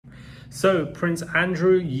So, Prince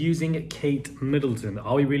Andrew using Kate Middleton.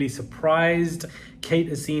 Are we really surprised? Kate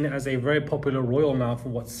is seen as a very popular royal now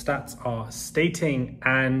from what stats are stating,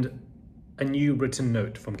 and a new written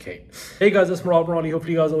note from Kate. Hey guys, it's Morali.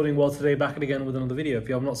 Hopefully you guys are all doing well today. Back again with another video. If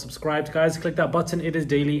you have not subscribed, guys, click that button. It is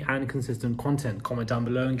daily and consistent content. Comment down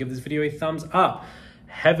below and give this video a thumbs up.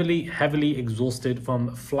 Heavily exhausted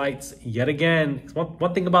from flights yet again.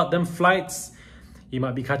 One thing about them flights, you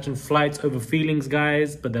might be catching flights over feelings,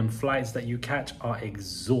 guys, but them flights that you catch are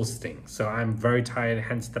exhausting. So I'm very tired,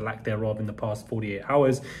 hence the lack thereof in the past 48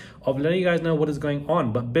 hours of letting you guys know what is going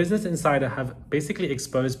on. But Business Insider have basically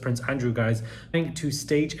exposed Prince Andrew, guys, to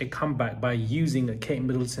stage a comeback by using Kate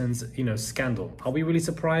Middleton's, scandal. Are we really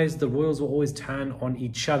surprised? The royals will always turn on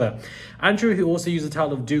each other. Andrew, who also used the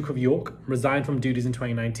title of Duke of York, resigned from duties in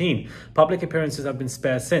 2019. Public appearances have been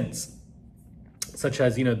spare since, such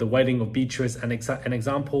as, the wedding of Beatrice, an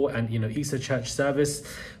example, and, Easter church service.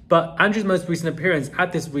 But Andrew's most recent appearance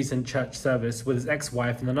at this recent church service with his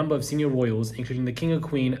ex-wife and a number of senior royals, including the King and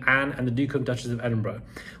Queen, Anne, and the Duke and Duchess of Edinburgh.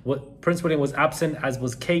 Prince William was absent, as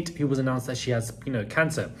was Kate, who was announced that she has,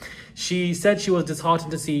 cancer. She said she was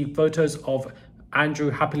disheartened to see photos of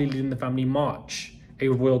Andrew happily leading the family march, a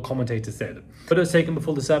royal commentator said. Photos taken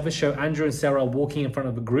before the service show Andrew and Sarah walking in front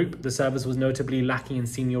of a group. The service was notably lacking in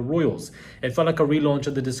senior royals. It felt like a relaunch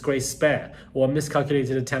of the disgraced spare, or a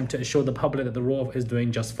miscalculated attempt to assure the public that the royal is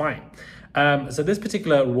doing just fine. So this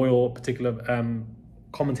particular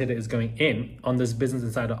commentator is going in on this Business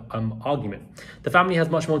Insider argument. The family has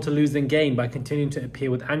much more to lose than gain by continuing to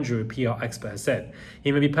appear with Andrew, a PR expert has said.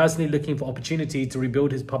 He may be personally looking for opportunity to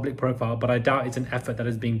rebuild his public profile, but I doubt it's an effort that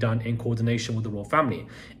is being done in coordination with the royal family.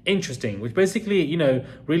 Interesting, which basically,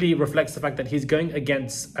 really reflects the fact that he's going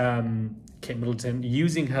against Kate Middleton,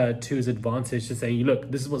 using her to his advantage to say,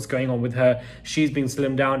 look, this is what's going on with her. She's been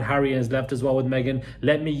slimmed down. Harry has left as well with Meghan.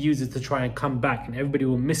 Let me use it to try and come back, and everybody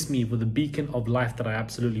will miss me for the beacon of life that I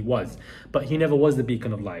absolutely was. But he never was the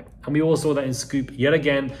beacon of life. And we all saw that in Scoop yet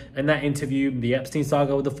again. In that interview, the Epstein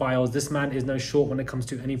saga with the files, this man is no short when it comes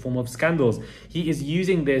to any form of scandals. He is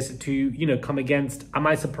using this to, come against. Am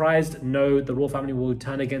I surprised? No, the royal family will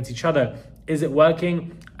turn against each other. Is it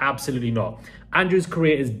working? Absolutely not. Andrew's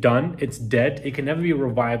career is done. It's dead. It can never be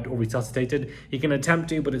revived or resuscitated. He can attempt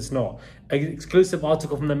to, but it's not. An exclusive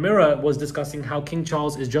article from the Mirror was discussing how King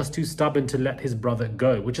Charles is just too stubborn to let his brother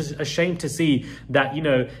go, which is a shame to see that,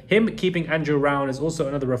 him keeping Andrew around is also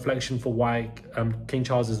another reflection for why King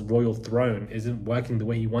Charles's royal throne isn't working the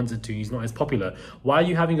way he wants it to. He's not as popular. Why are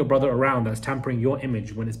you having a brother around that's tampering your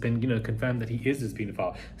image when it's been, confirmed that he is this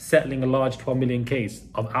paedophile, settling a large 12 million case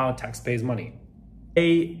of our taxpayers' money?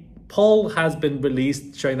 A poll has been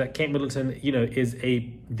released showing that Kate Middleton, is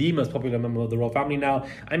the most popular member of the royal family now.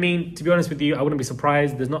 I mean, to be honest with you, I wouldn't be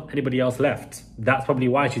surprised. There's not anybody else left. That's probably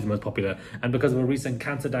why she's the most popular. And because of a recent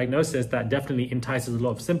cancer diagnosis, that definitely entices a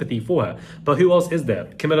lot of sympathy for her. But who else is there?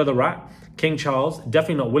 Camilla the Rat, King Charles,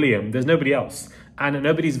 definitely not William. There's nobody else. And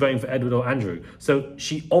nobody's voting for Edward or Andrew. So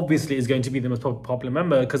she obviously is going to be the most popular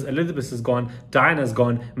member because Elizabeth is gone, Diana's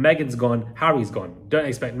gone, Meghan's gone, Harry's gone. Don't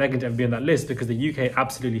expect Meghan to ever be on that list because the UK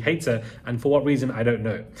absolutely hates her. And for what reason, I don't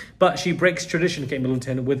know. But she breaks tradition, Kate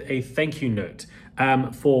Middleton, with a thank you note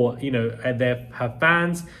for, her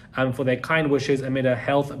fans, for their kind wishes amid a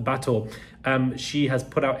health battle. She has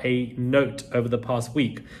put out a note over the past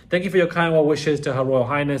week. Thank you for your kind well wishes to Her Royal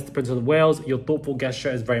Highness, the Princess of Wales. Your thoughtful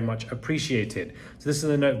gesture is very much appreciated. So this is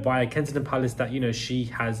a note via Kensington Palace that, she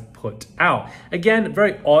has put out. Again,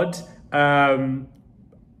 very odd.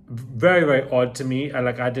 Very odd to me.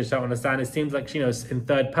 I just don't understand. It seems like, in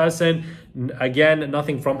third person. Again,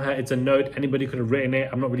 nothing from her. It's a note. Anybody could have written it.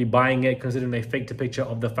 I'm not really buying it considering they faked a picture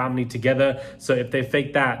of the family together. So if they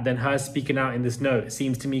faked that, then her speaking out in this note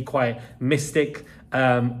seems to me quite mystic,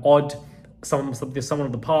 odd, someone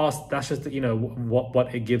of the past. That's just,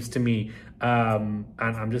 what it gives to me. And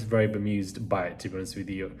I'm just very bemused by it, to be honest with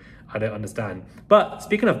you. I don't understand. But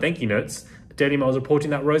speaking of thank you notes, Daily Mail is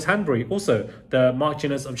reporting that Rose Hanbury, also the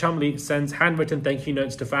Marchioness of Cholmondeley, sends handwritten thank you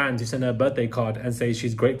notes to fans who send her a birthday card and says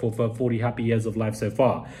she's grateful for 40 happy years of life so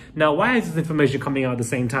far. Now, why is this information coming out at the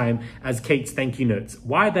same time as Kate's thank you notes?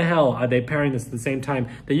 Why the hell are they pairing this at the same time?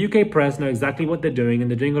 The UK press know exactly what they're doing,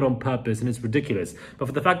 and they're doing it on purpose, and it's ridiculous. But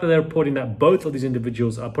for the fact that they're reporting that both of these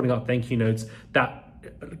individuals are putting out thank you notes, that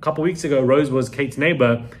a couple weeks ago Rose was Kate's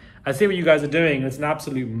neighbor, I see what you guys are doing. It's an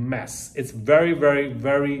absolute mess. It's very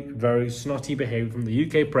snotty behavior from the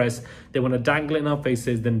UK press They want to dangle it in our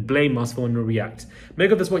faces, then blame us for when we react.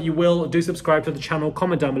 Make of this what you will. Do subscribe to the channel,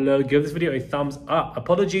 comment down below, give this video a thumbs up.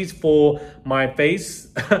 Apologies for my face.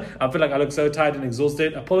 I feel like I look so tired and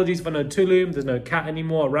exhausted. Apologies for no Tulum. There's no cat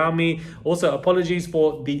anymore around me. Also, apologies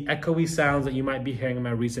for the echoey sounds that you might be hearing in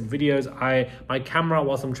my recent videos. My camera,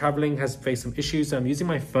 whilst I'm traveling, has faced some issues, so I'm using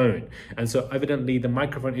my phone. And so evidently the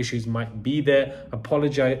microphone issues might be there.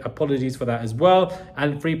 Apologies for that as well.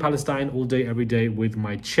 And free Palestine all day, every day with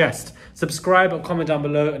my chest. Subscribe or comment down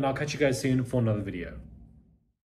below, and I'll catch you guys soon for another video.